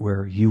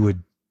where you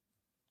would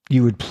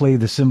play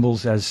the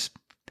cymbals as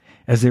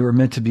they were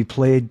meant to be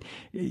played.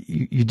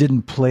 You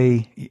didn't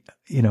play,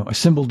 a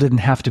cymbal didn't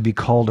have to be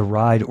called a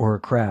ride or a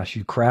crash.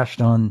 You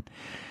crashed on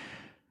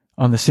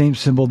the same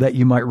cymbal that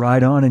you might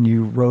ride on, and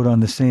you rode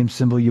on the same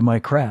cymbal you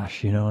might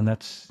crash, and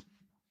that's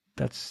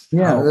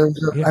yeah.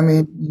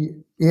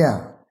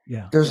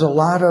 There's a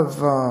lot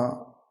of,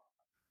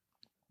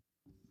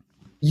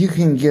 you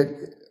can get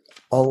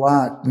a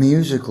lot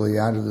musically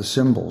out of the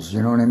cymbals,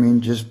 you know what I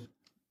mean? Just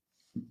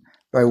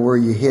by where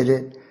you hit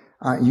it,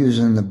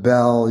 using the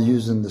bell,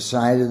 using the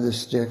side of the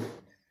stick,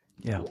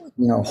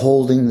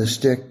 holding the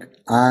stick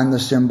on the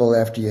cymbal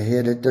after you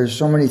hit it. There's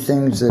so many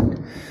things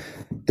that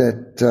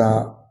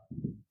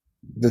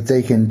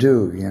they can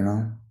do,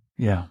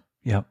 Yeah.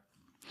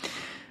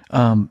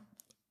 I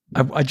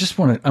just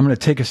I'm going to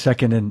take a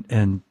second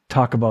and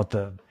talk about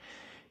the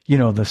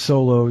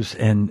solos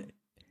and,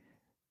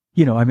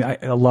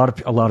 a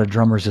lot of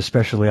drummers,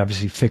 especially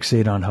obviously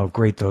fixate on how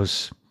great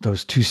those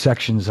two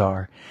sections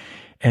are.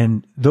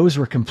 And those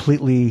were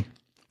completely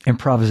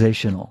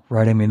improvisational,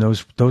 right? I mean,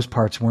 those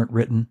parts weren't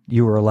written.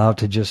 You were allowed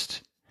to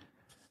just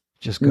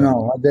go.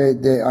 No, they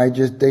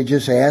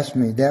just asked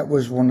me. That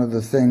was one of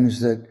the things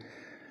that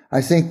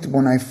I think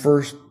when I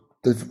first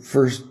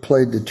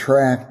played the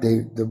track,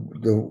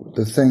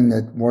 the thing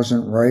that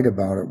wasn't right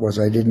about it was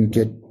I didn't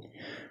get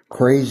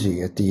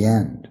crazy at the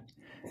end.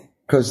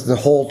 Because the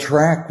whole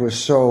track was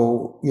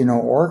so,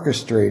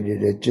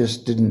 orchestrated, it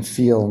just didn't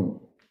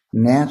feel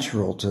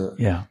natural to.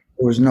 Yeah.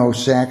 There was no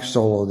sax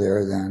solo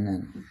there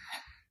then,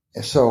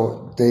 and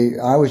so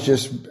I was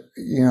just,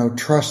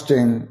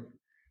 trusting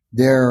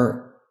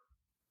their,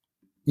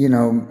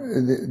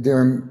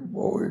 their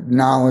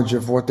knowledge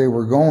of what they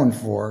were going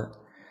for,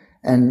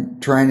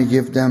 and trying to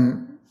give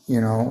them,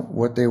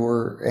 what they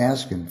were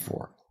asking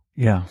for.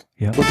 Yeah.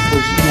 Which was,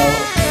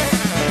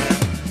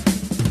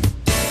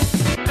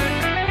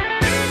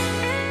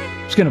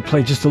 I'm just going to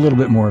play just a little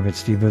bit more of it,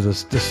 Steve. There's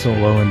this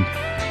solo and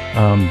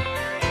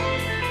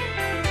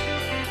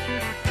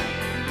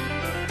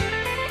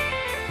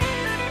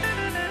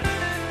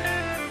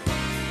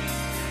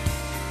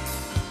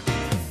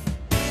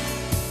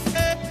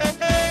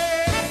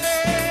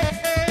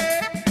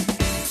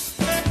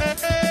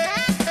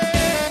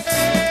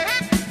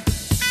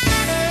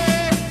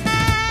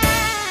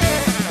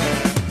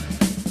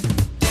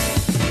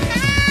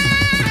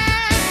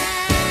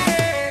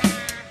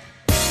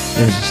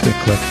there's a stick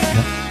click.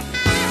 Yep.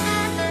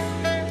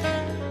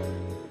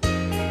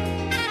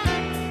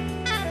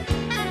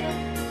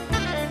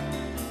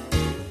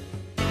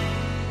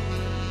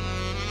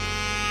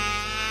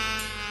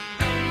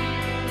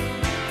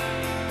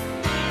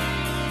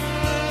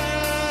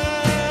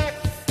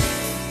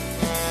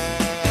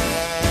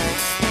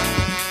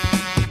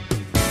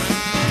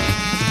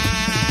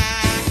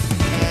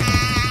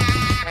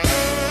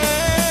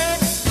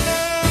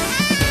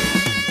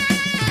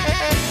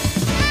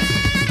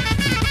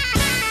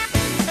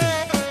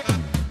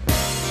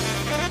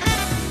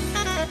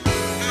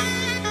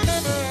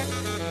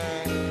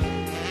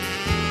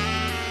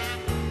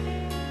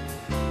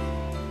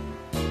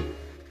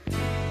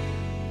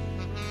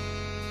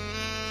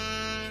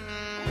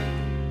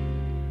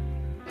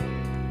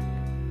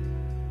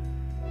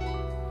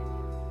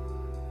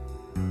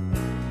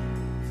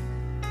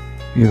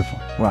 Beautiful.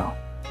 Wow.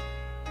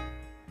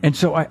 And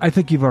so I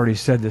think you've already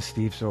said this,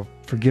 Steve, so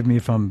forgive me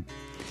if I'm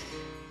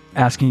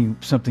asking you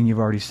something you've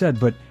already said,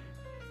 but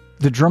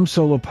the drum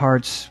solo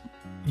parts,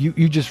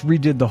 you just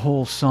redid the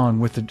whole song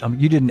with the,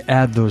 you didn't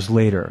add those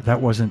later.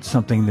 That wasn't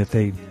something that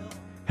they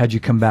had you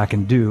come back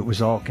and do. It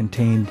was all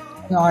contained.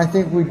 No, I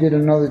think we did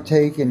another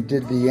take and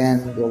did the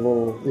end a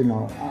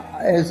little,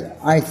 as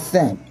I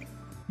think.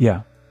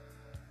 Yeah.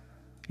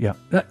 Yeah.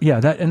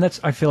 And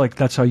that's, I feel like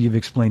that's how you've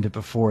explained it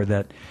before,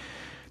 that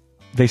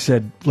they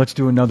said, let's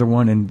do another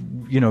one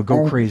and,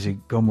 go crazy,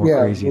 go more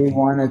crazy. Yeah, we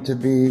wanted to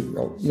be,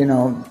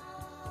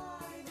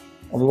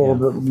 a little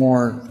bit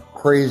more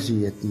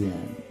crazy at the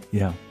end.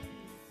 Yeah.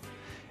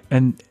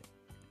 And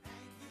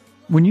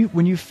when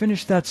you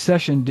finished that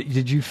session,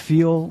 did you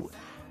feel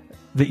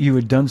that you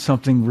had done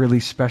something really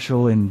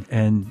special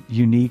and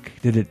unique?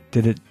 Did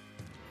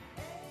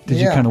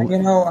you kind of?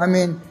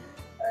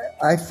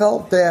 I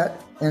felt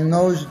that in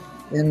those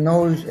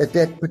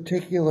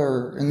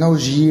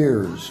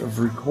years of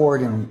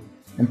recording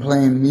and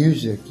playing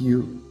music,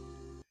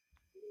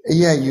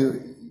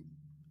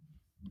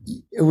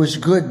 it was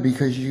good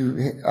because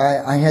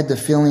I had the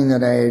feeling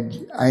that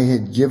I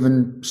had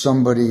given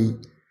somebody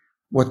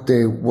what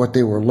they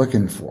were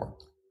looking for.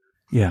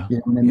 Yeah. You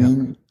know what I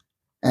mean?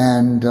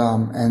 And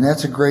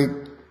that's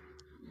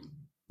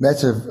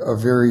a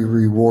very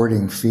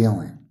rewarding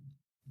feeling.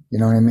 You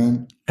know what I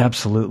mean?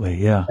 Absolutely.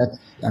 Yeah.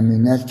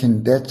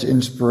 That's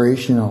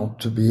inspirational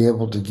to be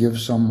able to give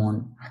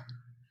someone,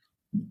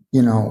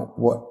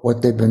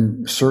 what they've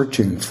been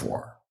searching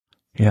for.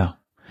 Yeah.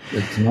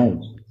 It's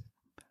nice.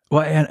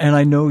 Well, and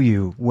I know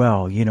you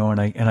well, and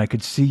I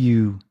could see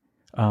you,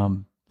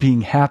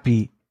 being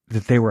happy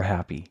that they were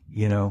happy,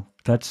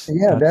 that's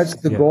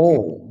the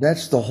goal.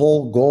 That's the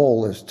whole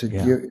goal, is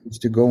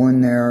to go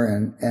in there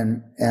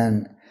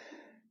and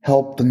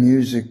help the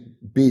music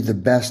be the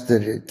best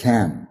that it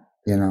can,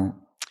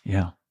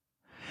 Yeah.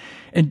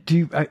 And do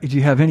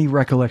you have any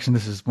recollection?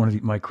 This is one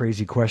of my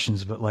crazy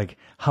questions, but like,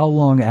 how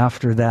long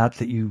after that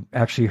you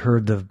actually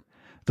heard the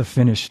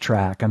finished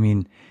track? I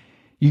mean,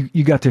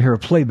 you got to hear a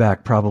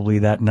playback probably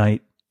that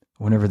night,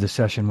 whenever the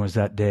session was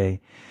that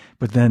day,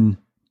 but then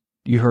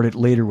you heard it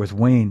later with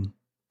Wayne.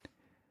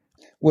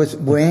 With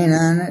Wayne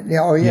on it?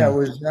 Yeah. Oh yeah.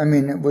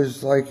 It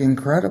was like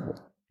incredible.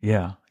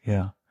 Yeah.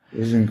 Yeah. It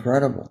was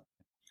incredible.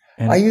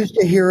 And I used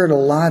to hear it a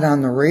lot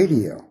on the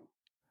radio.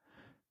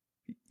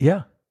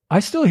 Yeah. I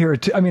still hear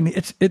it too.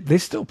 They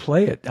still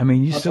play it.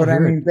 You still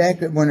hear it.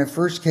 Back when it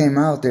first came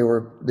out, they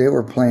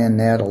were playing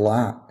that a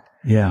lot.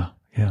 Yeah.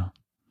 Yeah.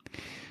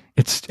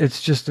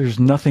 It's just, there's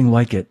nothing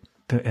like it,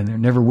 and there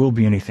never will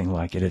be anything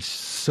like it. It's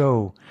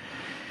so,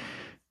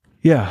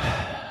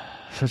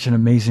 such an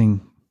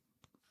amazing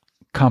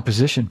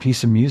composition,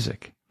 piece of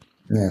music.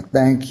 Yeah.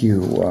 Thank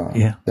you,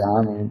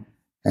 Donald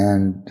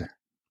and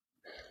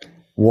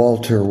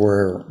Walter,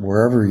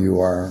 wherever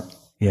you are.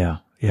 Yeah.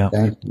 Yeah.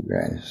 Thank you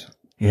guys.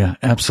 Yeah,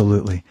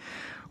 absolutely.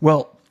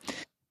 Well,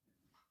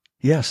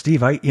 yeah,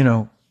 Steve,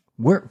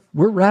 we're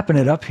wrapping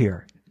it up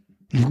here.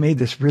 You've made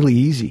this really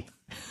easy.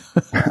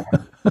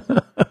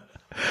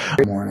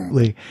 Good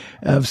morning.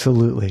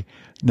 Absolutely.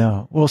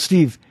 No. Well,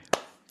 Steve,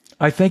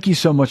 I thank you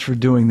so much for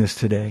doing this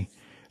today.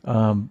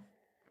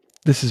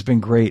 This has been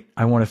great.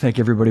 I want to thank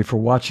everybody for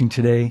watching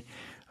today.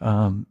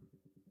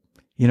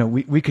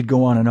 We could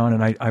go on,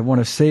 and I want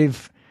to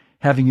save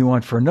having you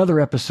on for another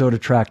episode of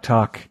Track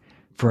Talk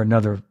for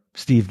another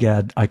Steve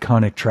Gadd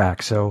iconic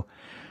track. So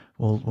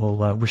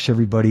we'll wish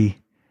everybody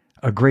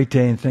a great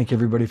day, and thank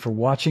everybody for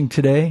watching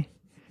today.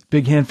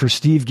 Big hand for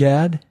Steve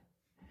Gadd.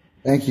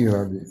 Thank you,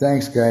 Harvey.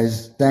 Thanks,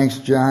 guys. Thanks,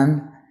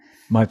 John.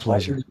 My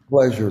pleasure.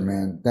 Pleasure,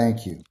 man.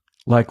 Thank you.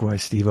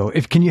 Likewise, Steve-O.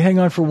 Can you hang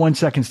on for 1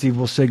 second, Steve?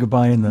 We'll say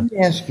goodbye Let me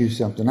ask you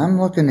something.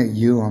 I'm looking at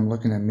you. I'm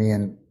looking at me.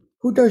 And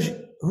who does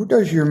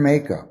your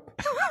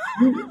makeup?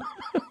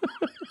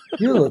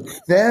 You look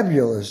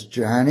fabulous,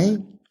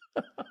 Johnny.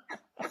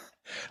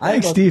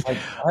 Thanks, Steve.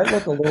 I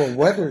look a little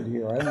weathered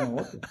here. I don't know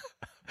what.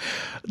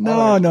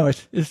 No.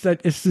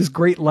 It's this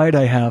great light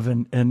I have,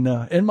 and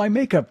my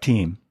makeup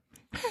team.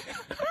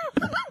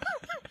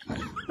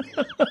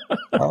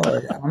 All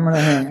right,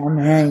 I'm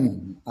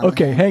hanging.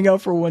 Okay, hang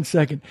out for 1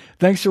 second.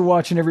 Thanks for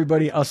watching,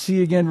 everybody. I'll see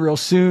you again real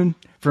soon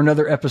for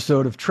another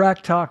episode of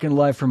Track Talk and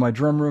Live from my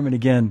drum room. And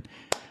again,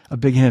 a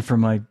big hand for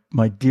my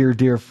dear,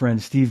 dear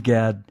friend, Steve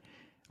Gadd,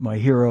 my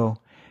hero.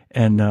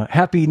 And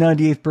happy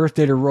 98th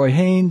birthday to Roy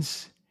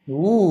Haynes.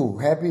 Ooh,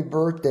 happy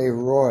birthday,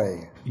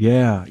 Roy.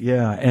 Yeah.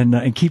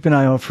 And keep an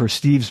eye out for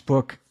Steve's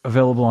book,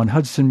 available on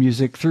Hudson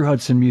Music, through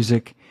Hudson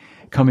Music,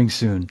 coming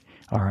soon.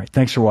 All right,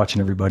 thanks for watching,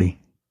 everybody.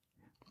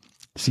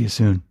 See you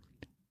soon.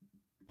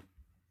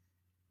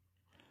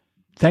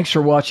 Thanks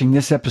for watching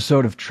this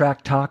episode of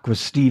Track Talk with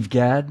Steve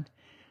Gadd.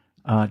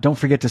 Don't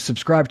forget to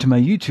subscribe to my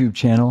YouTube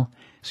channel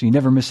so you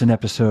never miss an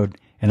episode,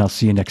 and I'll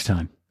see you next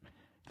time.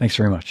 Thanks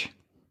very much.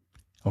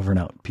 Over and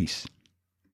out. Peace.